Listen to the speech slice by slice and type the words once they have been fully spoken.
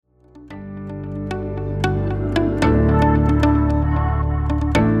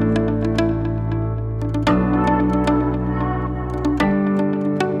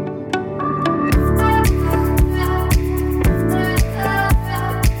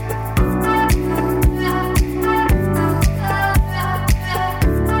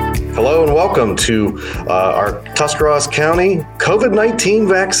welcome to our Tuscarawas County COVID-19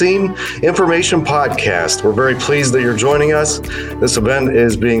 Vaccine Information Podcast. We're very pleased that you're joining us. This event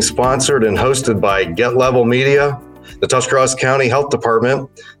is being sponsored and hosted by Get Level Media, the Tuscarawas County Health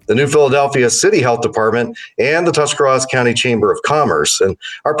Department, the New Philadelphia City Health Department, and the Tuscarawas County Chamber of Commerce. And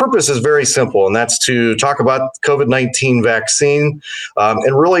our purpose is very simple, and that's to talk about COVID-19 vaccine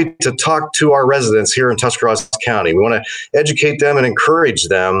and really to talk to our residents here in Tuscarawas County. We want to educate them and encourage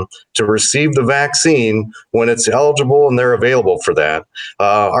them to receive the vaccine when it's eligible and they're available for that.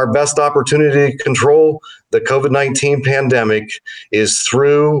 Our best opportunity to control the COVID-19 pandemic is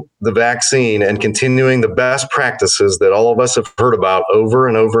through the vaccine and continuing the best practices that all of us have heard about over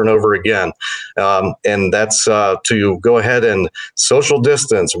and over and over again. And that's to go ahead and social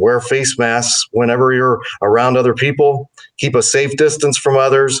distance, wear face masks whenever you're around other people, keep a safe distance from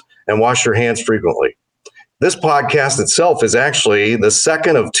others, and wash your hands frequently. This podcast itself is actually the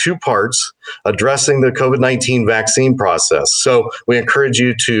second of two parts addressing the COVID-19 vaccine process. So we encourage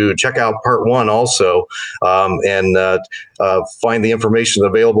you to check out part one also and find the information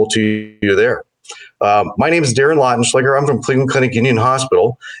available to you there. My name is Darren Lautenschlager. I'm from Cleveland Clinic Union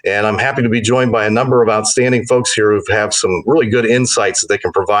Hospital, and I'm happy to be joined by a number of outstanding folks here who have some really good insights that they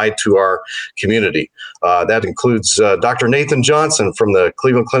can provide to our community. That includes Dr. Nathan Johnson from the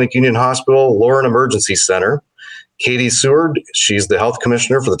Cleveland Clinic Union Hospital Lauren Emergency Center, Katie Seward, she's the Health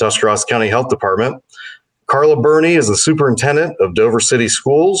Commissioner for the Tuscarawas County Health Department, Carla Burney is the Superintendent of Dover City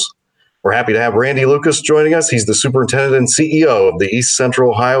Schools. We're happy to have Randy Lucas joining us. He's the Superintendent and CEO of the East Central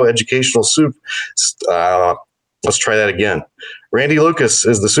Ohio Educational Let's try that again. Randy Lucas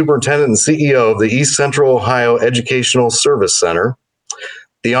is the Superintendent and CEO of the East Central Ohio Educational Service Center.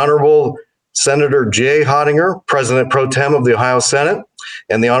 The Honorable Senator Jay Hottinger, President Pro Tem of the Ohio Senate,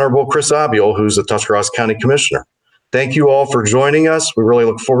 and the Honorable Chris Abiel, who's the Tuscarawas County Commissioner. Thank you all for joining us. We really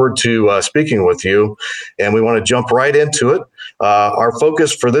look forward to speaking with you, and we want to jump right into it. Our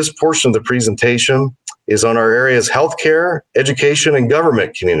focus for this portion of the presentation is on our area's healthcare, education, and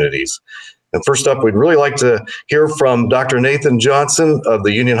government communities. And first up, we'd really like to hear from Dr. Nathan Johnson of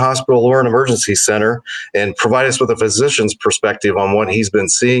the Union Hospital Lauren Emergency Center and provide us with a physician's perspective on what he's been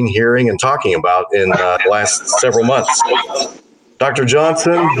seeing, hearing, and talking about in the last several months. Dr.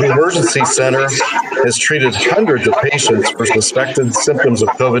 Johnson, the Emergency Center has treated hundreds of patients for suspected symptoms of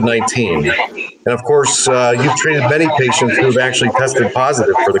COVID-19. And of course, you've treated many patients who have actually tested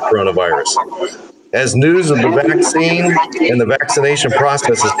positive for the coronavirus. As news of the vaccine and the vaccination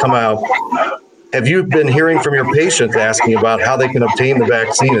process has come out, have you been hearing from your patients asking about how they can obtain the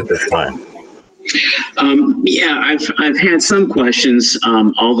vaccine at this time? Yeah, I've had some questions,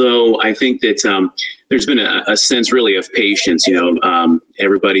 although I think that there's been a sense really of patience.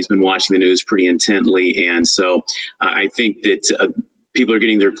 Everybody's been watching the news pretty intently. And so I think that people are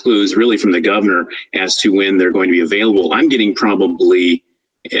getting their clues really from the governor as to when they're going to be available. I'm getting probably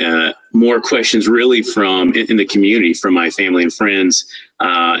more questions really from in the community, from my family and friends,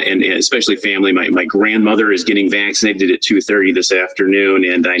 and especially family. My grandmother is getting vaccinated at 2:30 this afternoon,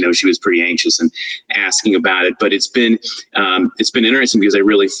 and I know she was pretty anxious and asking about it. But it's been interesting because I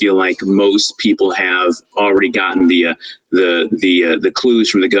really feel like most people have already gotten the clues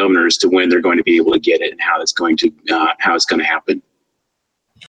from the governor as to when they're going to be able to get it and how it's going to happen.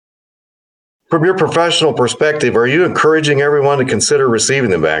 From your professional perspective, are you encouraging everyone to consider receiving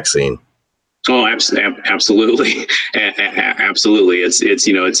the vaccine? Oh, absolutely. Absolutely.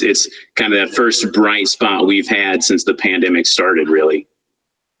 It's kind of that first bright spot we've had since the pandemic started, really.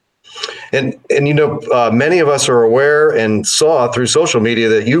 And many of us are aware and saw through social media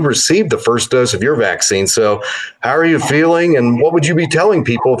that you received the first dose of your vaccine. So how are you feeling, and what would you be telling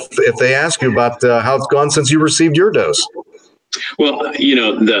people if they ask you about how it's gone since you received your dose? Well,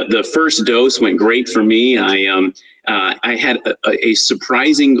 the first dose went great for me. I had a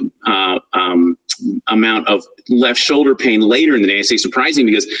surprising amount of left shoulder pain later in the day. I say surprising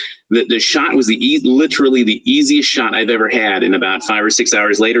because the shot was literally the easiest shot I've ever had. And about 5 or 6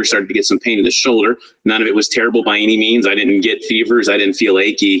 hours later, started to get some pain in the shoulder. None of it was terrible by any means. I didn't get fevers. I didn't feel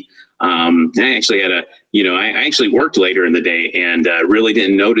achy. I actually had I actually worked later in the day and really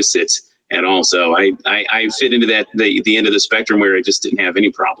didn't notice it at all. So I fit into that the end of the spectrum where I just didn't have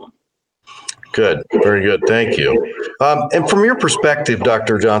any problem. Good. Very good. Thank you. And from your perspective,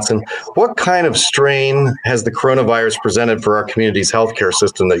 Dr. Johnson, what kind of strain has the coronavirus presented for our community's healthcare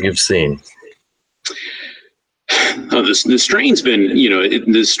system that you've seen? The strain's been,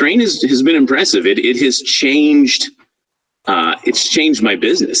 the strain has been impressive. It has changed. It's changed my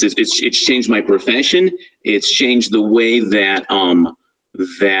business. It's changed my profession. It's changed the way that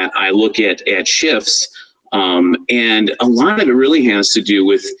I look at shifts. And a lot of it really has to do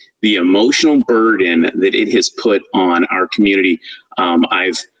with the emotional burden that it has put on our community.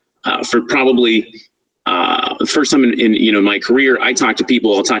 For probably the first time in my career, I'll talk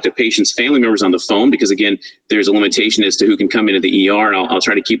to patients, family members on the phone, because again, there's a limitation as to who can come into the ER. I'll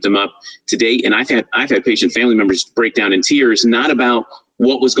try to keep them up to date. And I've had patient family members break down in tears, not about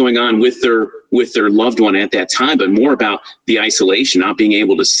what was going on with their loved one at that time, but more about the isolation, not being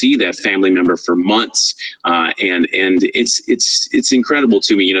able to see that family member for months. And it's incredible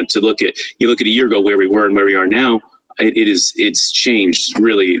to me, to look at a year ago where we were and where we are now. It's changed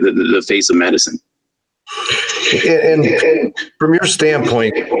really the face of medicine. And from your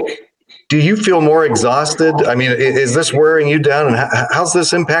standpoint, do you feel more exhausted? I mean, is this wearing you down, and how's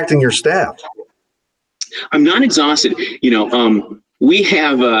this impacting your staff? I'm not exhausted. We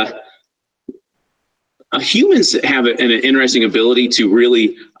have humans have an interesting ability to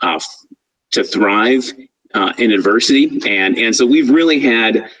really to thrive in adversity, and so we've really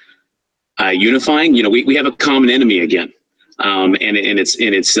had unifying. We have a common enemy again. And it's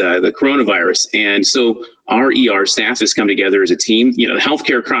the coronavirus. And so our ER staff has come together as a team. The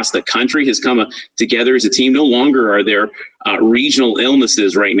healthcare across the country has come together as a team. No longer are there regional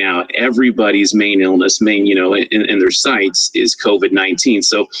illnesses right now. Everybody's main illness, in their sites is COVID-19.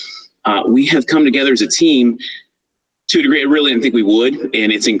 So we have come together as a team to a degree I really didn't think we would.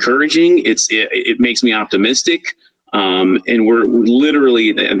 And it's encouraging. It makes me optimistic. And we're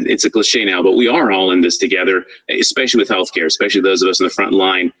literally, it's a cliche now, but we are all in this together, especially with healthcare, especially those of us in the front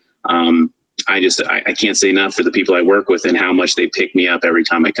line. I can't say enough for the people I work with and how much they pick me up every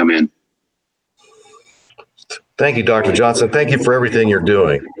time I come in. Thank you, Dr. Johnson. Thank you for everything you're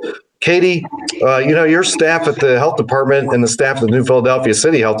doing. Katie, your staff at the health department and the staff of the New Philadelphia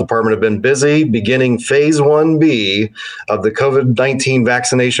City Health Department have been busy beginning phase 1B of the COVID-19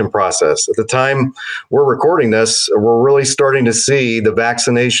 vaccination process. At the time we're recording this, we're really starting to see the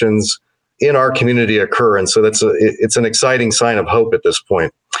vaccinations in our community occur. And so it's an exciting sign of hope at this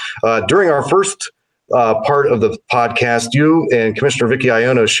point. During our first part of the podcast, you and Commissioner Vicky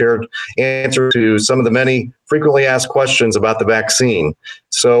Iono shared answers to some of the many frequently asked questions about the vaccine.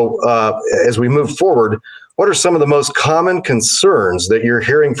 So as we move forward, what are some of the most common concerns that you're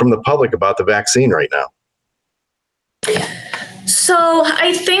hearing from the public about the vaccine right now? So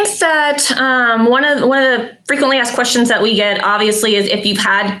I think that one of the frequently asked questions that we get, obviously, is if you've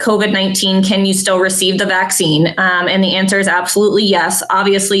had COVID-19, can you still receive the vaccine? And the answer is absolutely yes.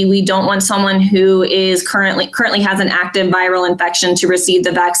 Obviously, we don't want someone who is currently has an active viral infection to receive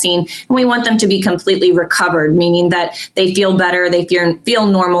the vaccine, and we want them to be completely recovered, meaning that they feel better, they feel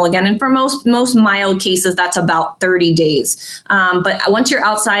normal again. And for most mild cases, that's about 30 days. But once you're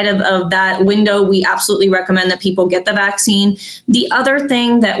outside of that window, we absolutely recommend that people get the vaccine. The other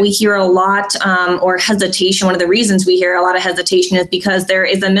thing that we hear a lot, or hesitation, one of the reasons we hear a lot of hesitation is because there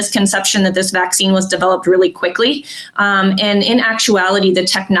is a misconception that this vaccine was developed really quickly. And in actuality, the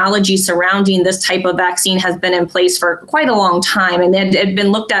technology surrounding this type of vaccine has been in place for quite a long time. And it had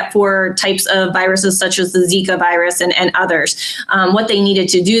been looked at for types of viruses such as the Zika virus and others. What they needed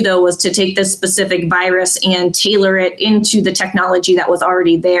to do, though, was to take this specific virus and tailor it into the technology that was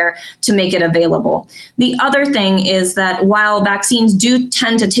already there to make it available. The other thing is that while vaccines do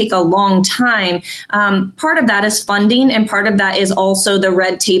tend to take a long time, part of that is funding, and part of that is also the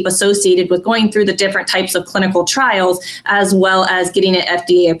red tape associated with going through the different types of clinical trials, as well as getting it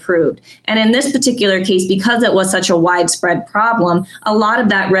FDA approved. And in this particular case, because it was such a widespread problem, a lot of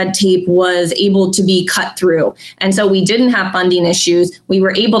that red tape was able to be cut through. And so we didn't have funding issues. We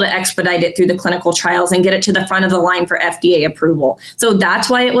were able to expedite it through the clinical trials and get it to the front of the line for FDA approval. So that's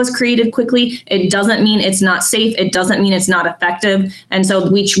why it was created quickly. It doesn't mean it's not safe. It doesn't mean it's not effective. And so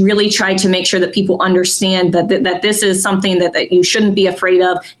we really try to make sure that people understand that this is something that you shouldn't be afraid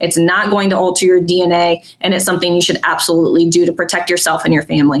of. It's not going to alter your DNA, and it's something you should absolutely do to protect yourself and your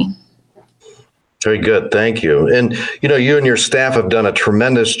family. Very good. Thank you. And, you and your staff have done a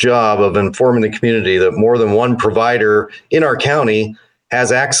tremendous job of informing the community that more than one provider in our county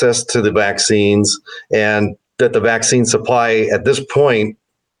has access to the vaccines, and that the vaccine supply at this point,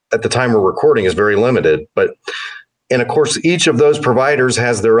 at the time we're recording, is very limited. And of course, each of those providers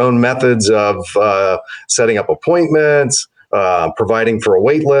has their own methods of setting up appointments, providing for a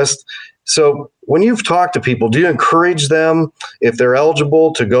wait list. So when you've talked to people, do you encourage them, if they're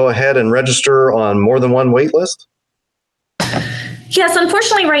eligible, to go ahead and register on more than one wait list? Yes,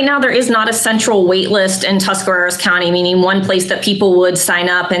 unfortunately, right now there is not a central wait list in Tuscarawas County, meaning one place that people would sign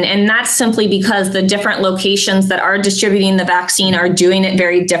up. And that's simply because the different locations that are distributing the vaccine are doing it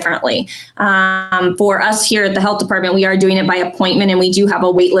very differently. For us here at the health department, we are doing it by appointment, and we do have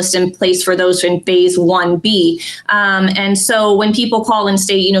a wait list in place for those in phase 1B. And so when people call and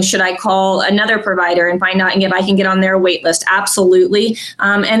say, should I call another provider and find out if I can get on their wait list? Absolutely.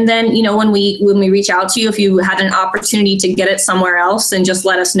 And then, when we reach out to you, if you had an opportunity to get it somewhere else, and just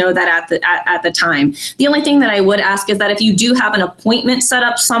let us know that at the time. The only thing that I would ask is that if you do have an appointment set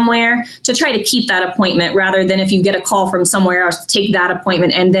up somewhere, to try to keep that appointment, rather than if you get a call from somewhere else, take that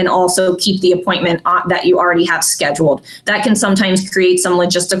appointment and then also keep the appointment that you already have scheduled. That can sometimes create some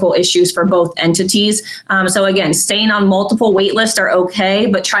logistical issues for both entities. So again, staying on multiple wait lists are okay,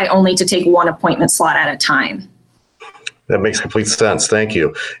 but try only to take one appointment slot at a time. That makes complete sense. Thank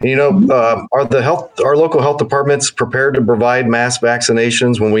you. And, are local health departments prepared to provide mass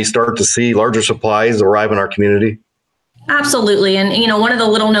vaccinations when we start to see larger supplies arrive in our community? Absolutely. And, one of the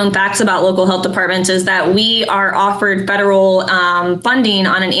little known facts about local health departments is that we are offered federal funding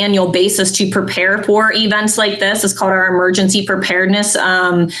on an annual basis to prepare for events like this. It's called our Emergency Preparedness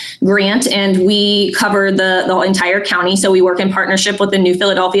Grant, and we cover the entire county. So we work in partnership with the New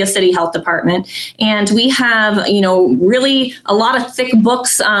Philadelphia City Health Department. And we have, really a lot of thick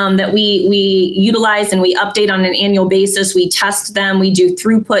books that we utilize and we update on an annual basis. We test them. We do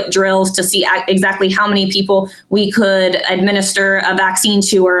throughput drills to see exactly how many people we could administer a vaccine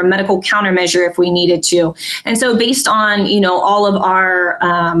to, or a medical countermeasure if we needed to. And so based on, all of our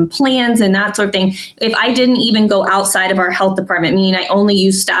plans and that sort of thing, if I didn't even go outside of our health department, meaning I only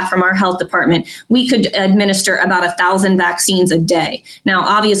use staff from our health department, we could administer about 1,000 vaccines a day. Now,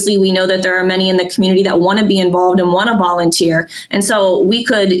 obviously, we know that there are many in the community that want to be involved and want to volunteer. And so we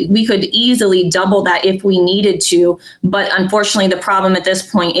could easily double that if we needed to. But unfortunately, the problem at this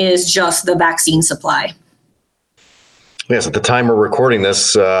point is just the vaccine supply. Yes, at the time we're recording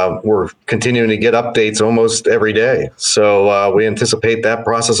this, we're continuing to get updates almost every day. So we anticipate that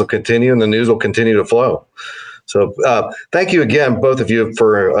process will continue and the news will continue to flow. So thank you again, both of you,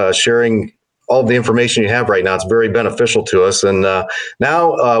 for sharing all the information you have right now. It's very beneficial to us. And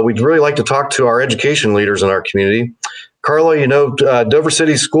now we'd really like to talk to our education leaders in our community. Carla, Dover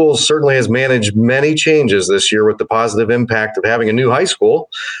City Schools certainly has managed many changes this year with the positive impact of having a new high school,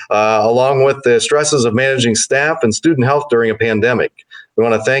 along with the stresses of managing staff and student health during a pandemic. We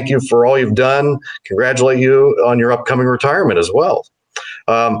want to thank you for all you've done, congratulate you on your upcoming retirement as well.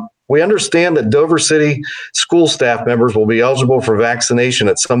 We understand that Dover City school staff members will be eligible for vaccination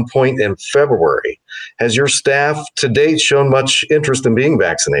at some point in February. Has your staff to date shown much interest in being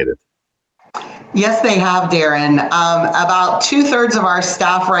vaccinated? Yes, they have, Darren. About 2/3 of our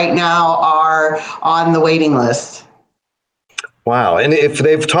staff right now are on the waiting list. Wow. And if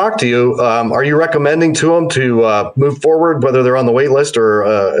they've talked to you, are you recommending to them to move forward, whether they're on the wait list or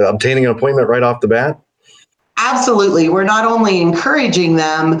obtaining an appointment right off the bat? Absolutely. We're not only encouraging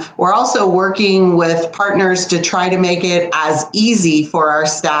them, we're also working with partners to try to make it as easy for our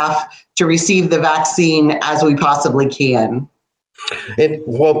staff to receive the vaccine as we possibly can.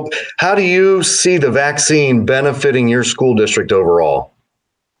 Well, how do you see the vaccine benefiting your school district overall?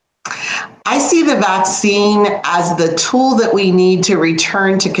 I see the vaccine as the tool that we need to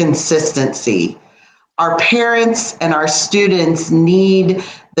return to consistency. Our parents and our students need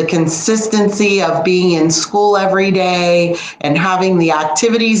the consistency of being in school every day and having the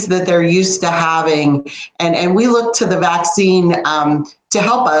activities that they're used to having. And we look to the vaccine to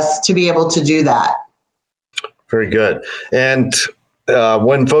help us to be able to do that. Very good. And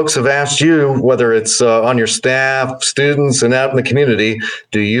when folks have asked you, whether it's on your staff, students, and out in the community,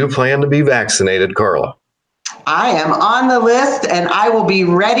 do you plan to be vaccinated, Carla? I am on the list, and I will be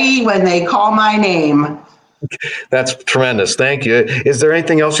ready when they call my name. That's tremendous. Thank you. Is there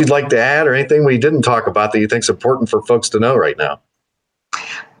anything else you'd like to add, or anything we didn't talk about that you think is important for folks to know right now?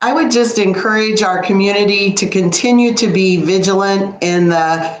 I would just encourage our community to continue to be vigilant in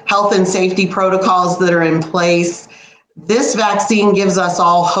the health and safety protocols that are in place. This vaccine gives us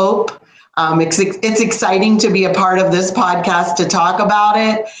all hope. It's exciting to be a part of this podcast to talk about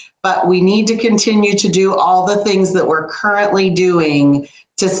it, but we need to continue to do all the things that we're currently doing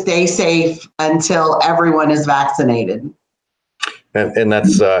to stay safe until everyone is vaccinated. And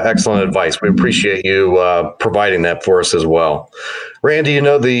that's excellent advice. We appreciate you providing that for us as well. Randy,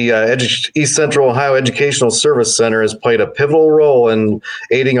 the East Central Ohio Educational Service Center has played a pivotal role in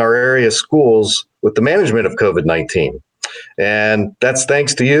aiding our area schools with the management of COVID-19. And that's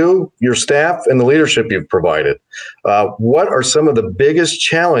thanks to you, your staff, and the leadership you've provided. What are some of the biggest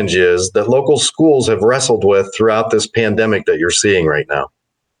challenges that local schools have wrestled with throughout this pandemic that you're seeing right now?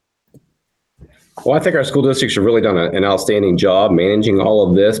 Well, I think our school districts have really done an outstanding job managing all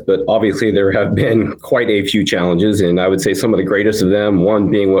of this, but obviously there have been quite a few challenges. And I would say some of the greatest of them,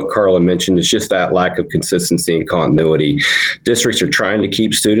 one being what Carla mentioned, is just that lack of consistency and continuity. Districts are trying to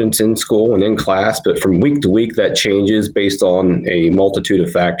keep students in school and in class, but from week to week that changes based on a multitude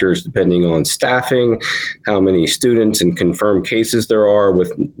of factors, depending on staffing, how many students and confirmed cases there are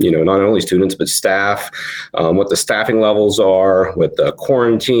with, not only students, but staff, what the staffing levels are, with the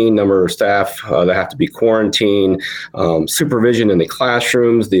quarantine, number of staff that have to be quarantined, supervision in the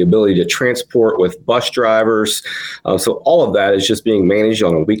classrooms, the ability to transport with bus drivers. So all of that is just being managed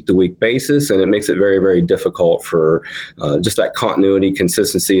on a week-to-week basis, and it makes it very, very difficult for just that continuity,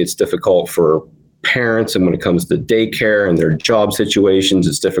 consistency. It's difficult for parents, and when it comes to daycare and their job situations,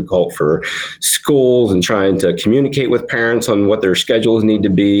 it's difficult for schools and trying to communicate with parents on what their schedules need to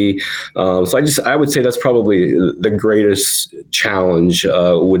be. So I would say that's probably the greatest challenge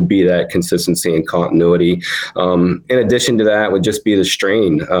would be that consistency and continuity. In addition to that would just be the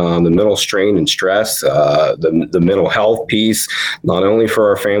strain, the mental strain and stress, the mental health piece, not only for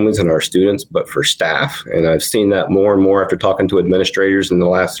our families and our students, but for staff. And I've seen that more and more after talking to administrators in the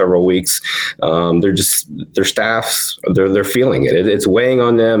last several weeks. Their staffs, they're feeling it. It's weighing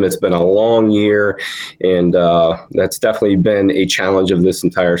on them. It's been a long year, and that's definitely been a challenge of this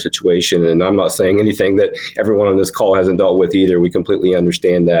entire situation. And I'm not saying anything that everyone on this call hasn't dealt with either. We completely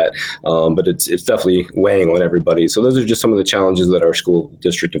understand that, but it's definitely weighing on everybody. So those are just some of the challenges that our school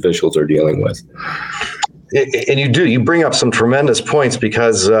district officials are dealing with. And you bring up some tremendous points,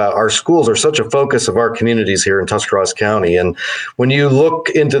 because our schools are such a focus of our communities here in Tuscarawas County. And when you look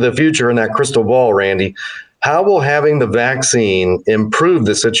into the future in that crystal ball, Randy, how will having the vaccine improve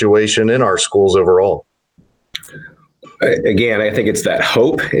the situation in our schools overall? Again, I think it's that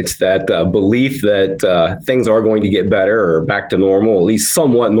hope. It's that belief that things are going to get better or back to normal, at least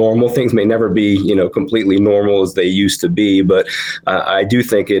somewhat normal. Things may never be, completely normal as they used to be, but I do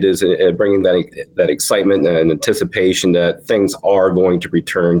think it is bringing that excitement and anticipation that things are going to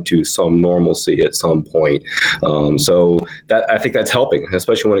return to some normalcy at some point. So that I think that's helping,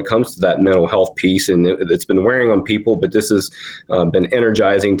 especially when it comes to that mental health piece. And it's been wearing on people, but this has been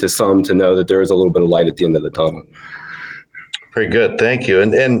energizing to some to know that there is a little bit of light at the end of the tunnel. Very good. Thank you.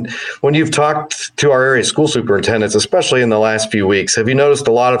 And when you've talked to our area school superintendents, especially in the last few weeks, have you noticed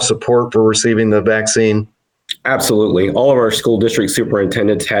a lot of support for receiving the vaccine? Absolutely. All of our school district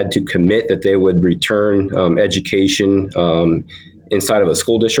superintendents had to commit that they would return education inside of a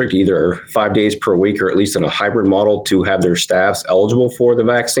school district, either 5 days per week or at least in a hybrid model, to have their staffs eligible for the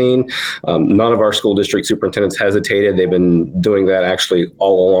vaccine. None of our school district superintendents hesitated. They've been doing that actually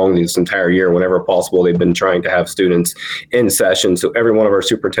all along this entire year. Whenever possible, they've been trying to have students in session. So every one of our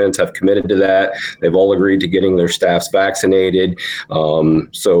superintendents have committed to that. They've all agreed to getting their staffs vaccinated.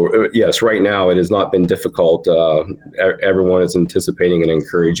 So yes, right now it has not been difficult. Everyone is anticipating and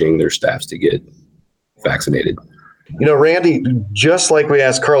encouraging their staffs to get vaccinated. Randy, just like we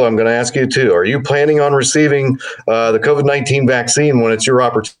asked Carla, I'm going to ask you too. Are you planning on receiving the COVID-19 vaccine when it's your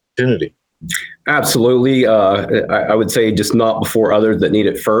opportunity? Absolutely. I would say just not before others that need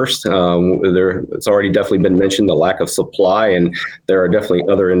it first. It's already definitely been mentioned, the lack of supply, and there are definitely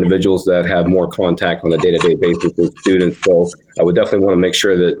other individuals that have more contact on a day-to-day basis with students. So I would definitely want to make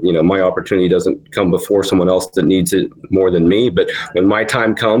sure that, my opportunity doesn't come before someone else that needs it more than me. But when my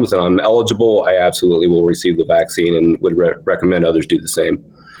time comes and I'm eligible, I absolutely will receive the vaccine and would recommend others do the same.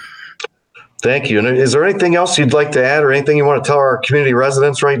 Thank you. And is there anything else you'd like to add or anything you want to tell our community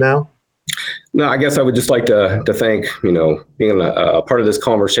residents right now? No, I guess I would just like to thank, being a part of this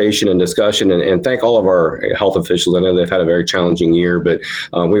conversation and discussion, and thank all of our health officials. I know they've had a very challenging year, but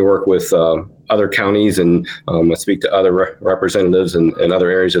we work with other counties, and I speak to other representatives in other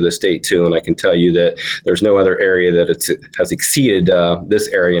areas of the state too. And I can tell you that there's no other area that has exceeded this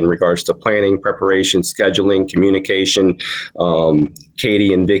area in regards to planning, preparation, scheduling, communication.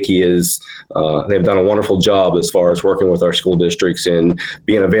 Katie and Vicki they've done a wonderful job as far as working with our school districts and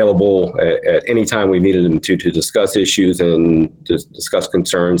being available at any time we needed them to discuss issues and to discuss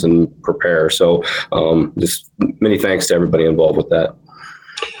concerns and prepare. So just many thanks to everybody involved with that.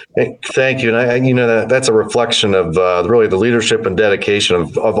 Thank you. And that's a reflection of really the leadership and dedication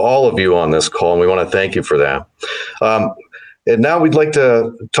of all of you on this call. And we want to thank you for that. And now we'd like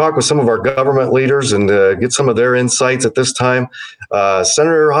to talk with some of our government leaders and get some of their insights at this time.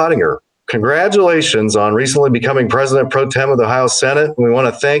 Senator Hottinger, congratulations on recently becoming President Pro Tem of the Ohio Senate. We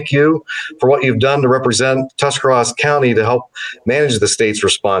want to thank you for what you've done to represent Tuscarawas County to help manage the state's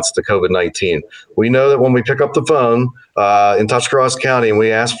response to COVID-19. We know that when we pick up the phone in Tuscarawas County and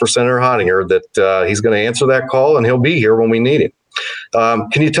we ask for Senator Hottinger, that he's going to answer that call and he'll be here when we need him.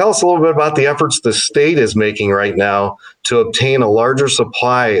 Can you tell us a little bit about the efforts the state is making right now to obtain a larger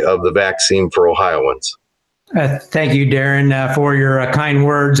supply of the vaccine for Ohioans? Thank you, Darren, for your kind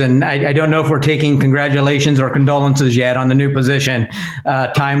words. And I don't know if we're taking congratulations or condolences yet on the new position.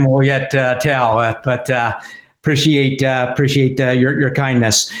 Time will yet tell, but appreciate your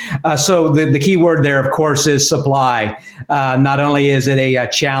kindness. So the key word there, of course, is supply. Not only is it a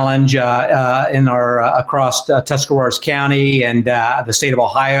challenge in our across Tuscarawas County and the state of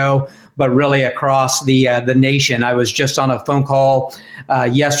Ohio, but really across the nation. I was just on a phone call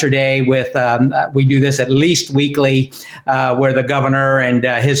yesterday with, we do this at least weekly, where the governor and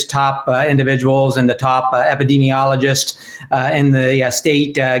his top individuals and the top epidemiologists in the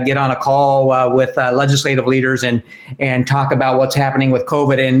state get on a call with legislative leaders and talk about what's happening with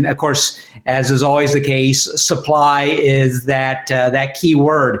COVID. And of course, as is always the case, supply is that key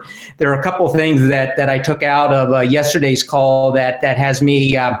word. There are a couple of things that I took out of yesterday's call that has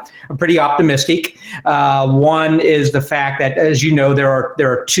me pretty optimistic. One is the fact that, as you know, there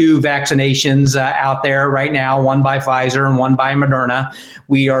are two vaccinations out there right now, one by Pfizer and one by Moderna.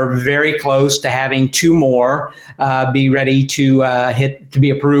 We are very close to having two more be ready to be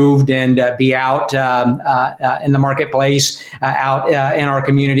approved and be out in the marketplace, out in our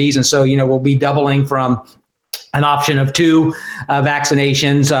communities. And so, we'll be doubling from an option of 2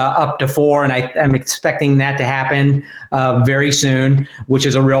 vaccinations up to 4, and I'm expecting that to happen very soon, which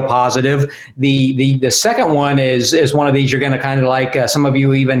is a real positive. The second one is one of these you're going to kind of like, some of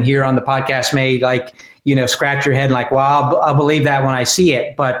you even here on the podcast may scratch your head like, well, I'll believe that when I see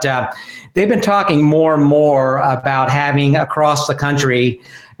it. But they've been talking more and more about having across the country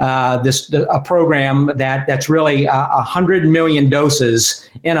a program that's really 100 million doses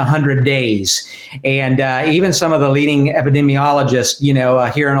in 100 days. And even some of the leading epidemiologists,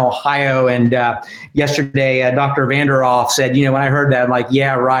 here in Ohio, and yesterday, Dr. Vanderoff said, when I heard that, I'm like,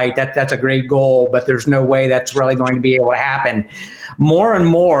 yeah, right, that's a great goal, but there's no way that's really going to be able to happen. More and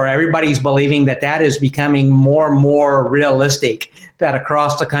more, everybody's believing that is becoming more and more realistic, that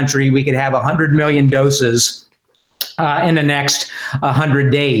across the country, we could have 100 million doses in the next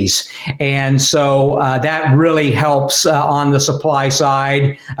 100 days. And so that really helps on the supply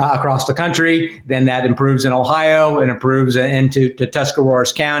side across the country. Then that improves in Ohio and improves into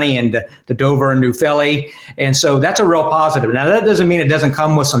Tuscarawas County and to Dover and New Philly. And so that's a real positive. Now, that doesn't mean it doesn't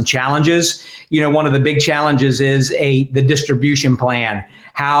come with some challenges. One of the big challenges is the distribution plan.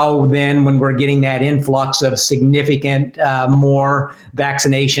 How then, when we're getting that influx of significant more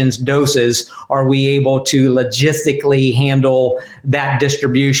vaccinations doses, are we able to logistically handle that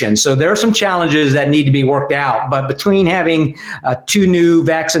distribution? So there are some challenges that need to be worked out. But between having 2 new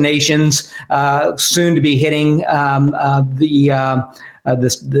vaccinations soon to be hitting the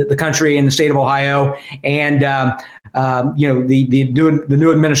country and the state of Ohio, and the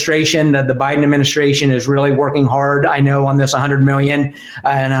new administration, the Biden administration is really working hard, I know, on this 100 million in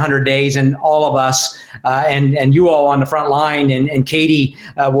 100 days, and all of us and you all on the front line, and Katie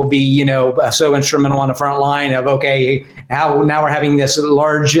will be, so instrumental on the front line of, okay, how now we're having this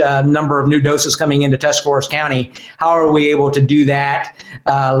large number of new doses coming into Tuscarawas County. How are we able to do that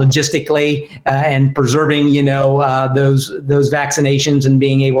logistically and preserving, those vaccinations and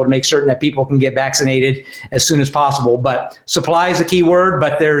being able to make certain that people can get vaccinated as soon as possible? But supply is a key word,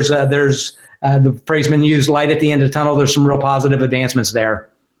 but there's the phrase been used, light at the end of the tunnel. There's some real positive advancements there.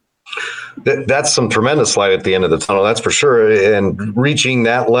 That's some tremendous light at the end of the tunnel, that's for sure. And reaching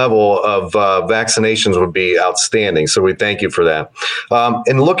that level of vaccinations would be outstanding. So we thank you for that.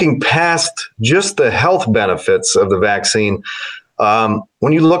 And looking past just the health benefits of the vaccine,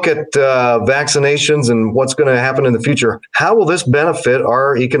 when you look at vaccinations and what's going to happen in the future, how will this benefit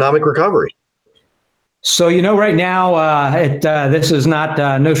our economic recovery? So, right now, this is not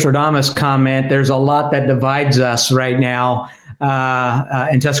Nostradamus comment. There's a lot that divides us right now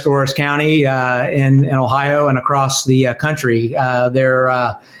in Tuscarawas County, in Ohio, and across the country.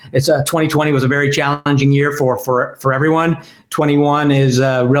 2020 was a very challenging year for everyone. 21 is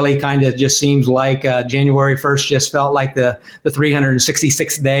really kind of just seems like January 1st just felt like the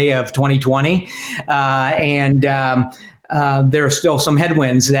 366th day of 2020. There are still some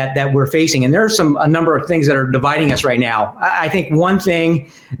headwinds that we're facing, and there are a number of things that are dividing us right now. I think one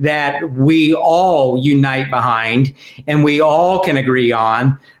thing that we all unite behind and we all can agree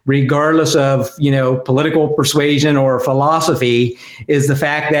on regardless of, political persuasion or philosophy, is the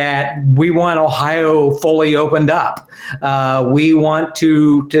fact that we want Ohio fully opened up. We want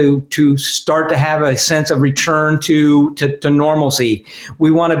to start to have a sense of return to normalcy.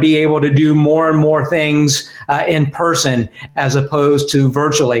 We want to be able to do more and more things in person as opposed to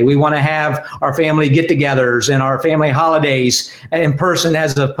virtually. We want to have our family get-togethers and our family holidays in person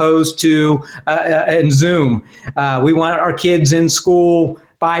as opposed to in Zoom. We want our kids in school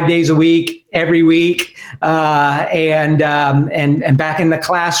 5 days a week, every week, and back in the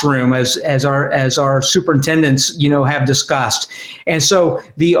classroom as our superintendents, have discussed. And so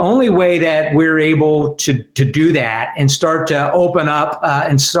the only way that we're able to do that and start to open up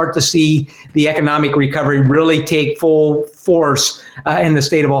and start to see the economic recovery really take full force in the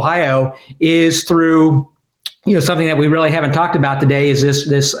state of Ohio is through something that we really haven't talked about today is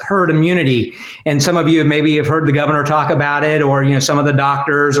this herd immunity. And some of you maybe have heard the governor talk about it, or, some of the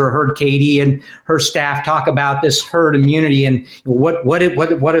doctors, or heard Katie and her staff talk about this herd immunity. And what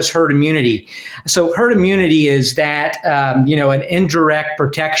is herd immunity? So herd immunity is that, an indirect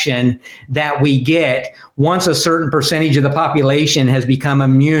protection that we get once a certain percentage of the population has become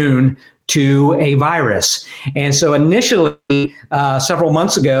immune to a virus. And so initially, several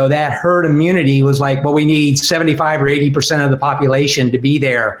months ago, that herd immunity was like, well, we need 75 or 80% of the population to be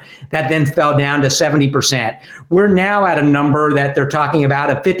there. That then fell down to 70%. We're now at a number that they're talking about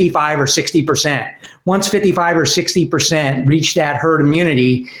of 55 or 60%. Once 55 or 60% reach that herd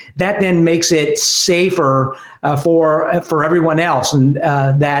immunity, that then makes it safer for everyone else, and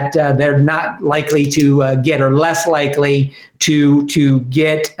that they're not likely to get, or less likely to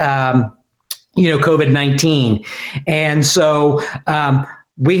get COVID-19. And so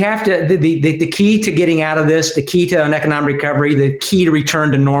we have to, the key to getting out of this, the key to an economic recovery, the key to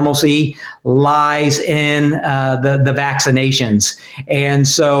return to normalcy lies in the vaccinations. And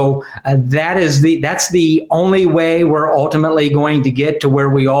so that's the only way we're ultimately going to get to where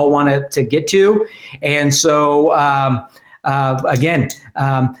we all want it to get to. And so again,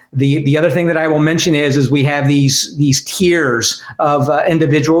 the other thing that I will mention is we have these tiers of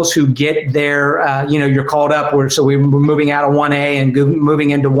individuals who get their, you're called up. So we're moving out of 1A and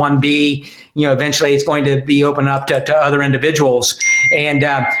moving into 1B. Eventually it's going to be open up to other individuals. And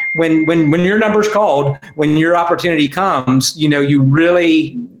when your number's called, when your opportunity comes, you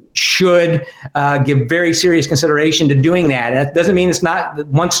really should give very serious consideration to doing that. That doesn't mean it's not,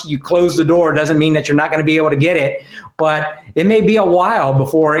 once you close the door, doesn't mean that you're not going to be able to get it, but it may be a while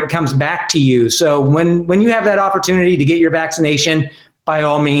before it comes back to you. So when you have that opportunity to get your vaccination, by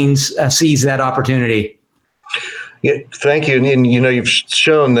all means, seize that opportunity. Yeah, thank you. And you've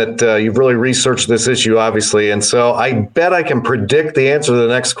shown that you've really researched this issue, obviously. And so I bet I can predict the answer to the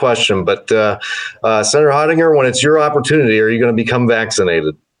next question. But Senator Hottinger, when it's your opportunity, are you going to become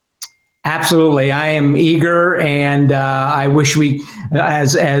vaccinated? Absolutely. I am eager, and I wish we,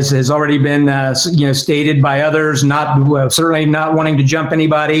 as has already been stated by others, certainly not wanting to jump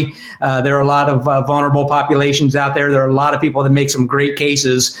anybody. There are a lot of vulnerable populations out there. There are a lot of people that make some great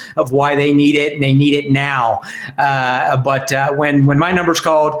cases of why they need it, and they need it now. But when my number's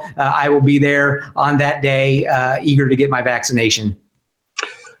called, I will be there on that day, eager to get my vaccination.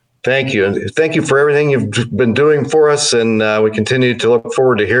 Thank you. And thank you for everything you've been doing for us. And we continue to look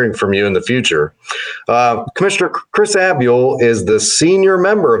forward to hearing from you in the future. Commissioner Chris Abiel is the senior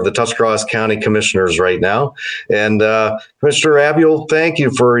member of the Tuscarawas County Commissioners right now. And Commissioner Abiel, thank you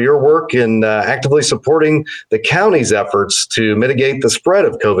for your work in actively supporting the county's efforts to mitigate the spread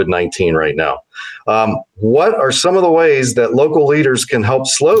of COVID-19 right now. What are some of the ways that local leaders can help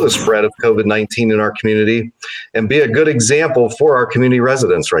slow the spread of COVID-19 in our community and be a good example for our community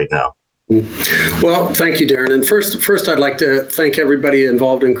residents right now? Well, thank you, Darren. And first, I'd like to thank everybody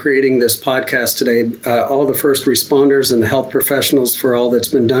involved in creating this podcast today, all the first responders and the health professionals for all that's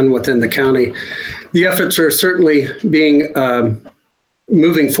been done within the county. The efforts are certainly being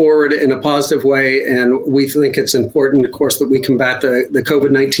moving forward in a positive way, and we think it's important, of course, that we combat the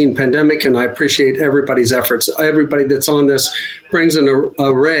COVID-19 pandemic, and I appreciate everybody's efforts. Everybody that's on this brings an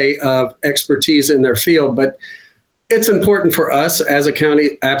array of expertise in their field, but it's important for us as a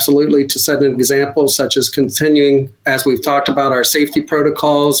county, absolutely, to set an example, such as continuing, as we've talked about, our safety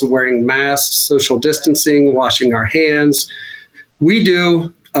protocols, wearing masks, social distancing, washing our hands. We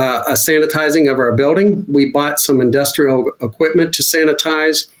do a sanitizing of our building. We bought some industrial equipment to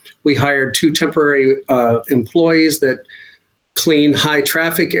sanitize. We hired 2 temporary employees that clean high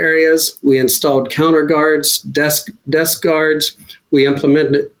traffic areas. We installed counter guards, desk guards. We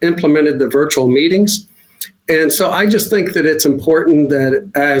implemented the virtual meetings. And so I just think that it's important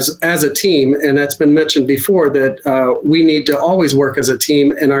that as a team, and that's been mentioned before, that we need to always work as a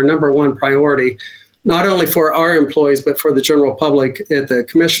team. And our number one priority, not only for our employees, but for the general public at the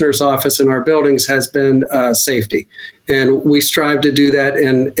commissioner's office in our buildings, has been safety. And we strive to do that.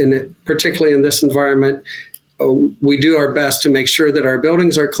 And particularly in this environment, we do our best to make sure that our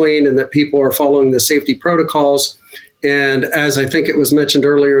buildings are clean and that people are following the safety protocols. And as I think it was mentioned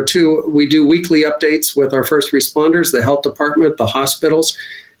earlier too, we do weekly updates with our first responders, the health department, the hospitals.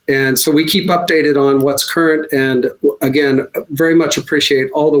 And so we keep updated on what's current. And again, very much appreciate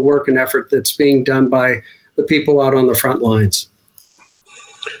all the work and effort that's being done by the people out on the front lines.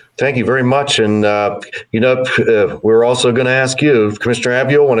 Thank you very much. And, we're also going to ask you, Commissioner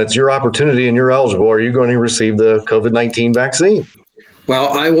Abiel, when it's your opportunity and you're eligible, are you going to receive the COVID-19 vaccine?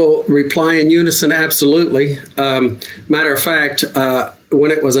 Well, I will reply in unison, absolutely. Matter of fact, when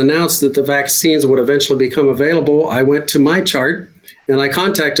it was announced that the vaccines would eventually become available, I went to my chart and I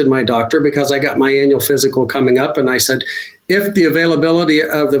contacted my doctor because I got my annual physical coming up. And I said, if the availability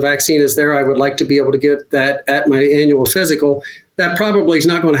of the vaccine is there, I would like to be able to get that at my annual physical. That probably is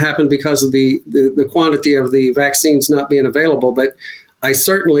not going to happen because of the quantity of the vaccines not being available. But I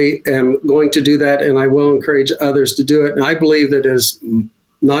certainly am going to do that, and I will encourage others to do it. And I believe that is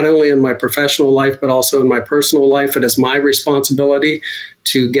not only in my professional life, but also in my personal life, it is my responsibility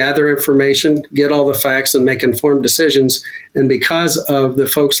to gather information, get all the facts, and make informed decisions. And because of the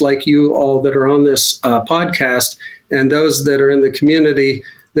folks like you all that are on this podcast and those that are in the community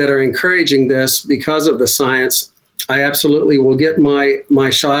that are encouraging this because of the science, I absolutely will get my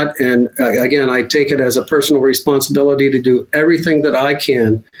shot. And again, I take it as a personal responsibility to do everything that I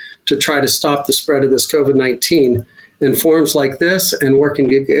can to try to stop the spread of this COVID-19 in forms like this, and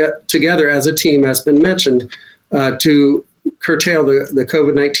working together as a team, as been mentioned, to curtail the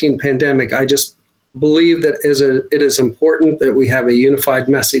COVID-19 pandemic. I just believe that it is important that we have a unified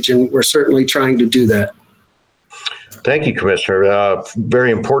message, and we're certainly trying to do that. Thank you, Commissioner.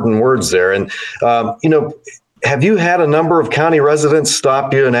 Very important words there. And, have you had a number of county residents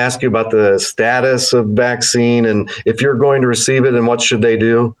stop you and ask you about the status of vaccine and if you're going to receive it and what should they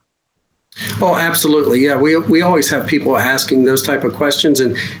do? Oh, absolutely. Yeah, we always have people asking those type of questions,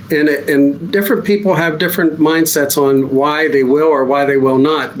 and different people have different mindsets on why they will or why they will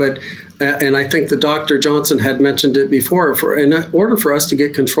not. But and I think the Dr. Johnson had mentioned it before. In order for us to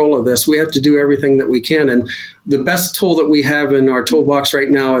get control of this, we have to do everything that we can. And the best tool that we have in our toolbox right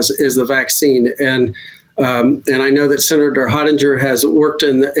now is the vaccine. And I know that Senator Hottinger has worked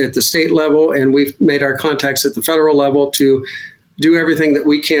at the state level, and we've made our contacts at the federal level to do everything that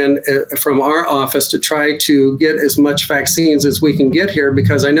we can from our office to try to get as much vaccines as we can get here,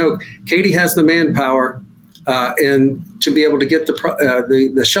 because I know Katie has the manpower and to be able to get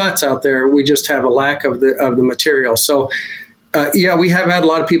the shots out there. We just have a lack of the material. So yeah, we have had a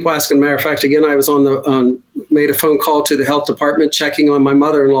lot of people asking. Matter of fact, again, I was made a phone call to the health department checking on my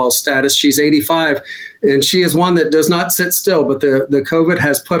mother-in-law's status. She's 85, and she is one that does not sit still, but the COVID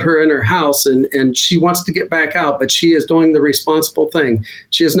has put her in her house, and she wants to get back out, but she is doing the responsible thing.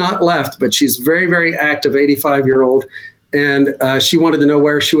 She has not left, but she's very, very active, 85-year-old. And she wanted to know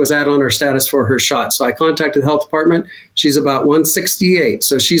where she was at on her status for her shot. So I contacted the health department. She's about 168.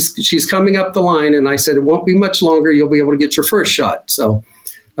 So she's coming up the line. And I said, it won't be much longer. You'll be able to get your first shot. So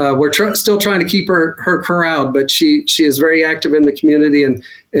we're still trying to keep her corralled, but she is very active in the community and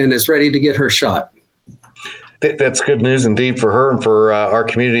is ready to get her shot. That's good news indeed for her and for our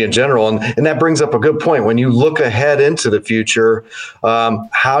community in general. And that brings up a good point. When you look ahead into the future,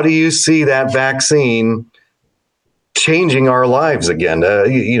 how do you see that vaccine changing our lives again?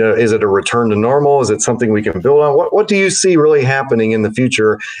 Is it a return to normal? Is it something we can build on? What do you see really happening in the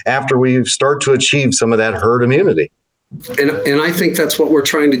future after we start to achieve some of that herd immunity? And I think that's what we're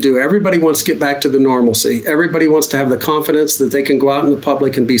trying to do. Everybody wants to get back to the normalcy. Everybody wants to have the confidence that they can go out in the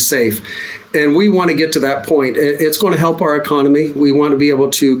public and be safe. And we want to get to that point. It's going to help our economy. We want to be able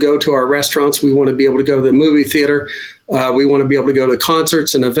to go to our restaurants. We want to be able to go to the movie theater. We want to be able to go to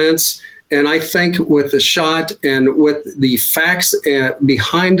concerts and events. And I think with the shot and with the facts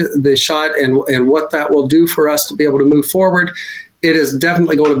behind the shot and what that will do for us to be able to move forward, it is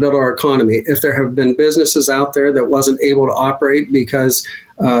definitely going to build our economy. If there have been businesses out there that wasn't able to operate because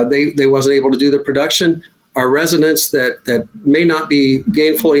they wasn't able to do the production, our residents that may not be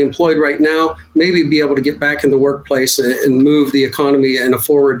gainfully employed right now, maybe be able to get back in the workplace and move the economy in a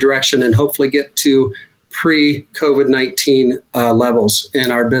forward direction and hopefully get to pre-COVID-19 levels in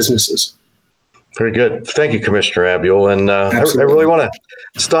our businesses. Very good. Thank you, Commissioner Abuel. And I really want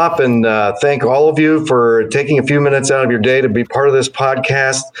to stop and thank all of you for taking a few minutes out of your day to be part of this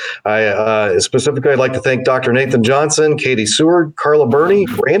podcast. I'd like to thank Dr. Nathan Johnson, Katie Seward, Carla Burney,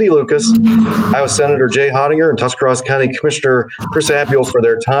 Randy Lucas, Iowa Senator Jay Hottinger, and Tuscarawas County Commissioner Chris Abuel for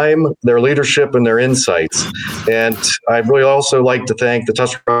their time, their leadership, and their insights. And I'd really also like to thank the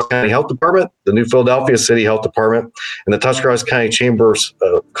Tuscarawas County Health Department, the New Philadelphia City Health Department, and the Tuscarawas County Chamber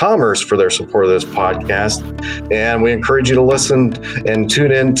of Commerce for their support of this podcast. And we encourage you to listen and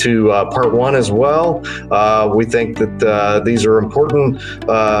tune in to part 1 as well. We think that these are important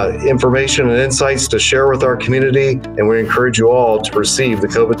information and insights to share with our community, and we encourage you all to receive the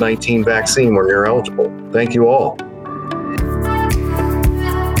COVID-19 vaccine when you're eligible. Thank you all.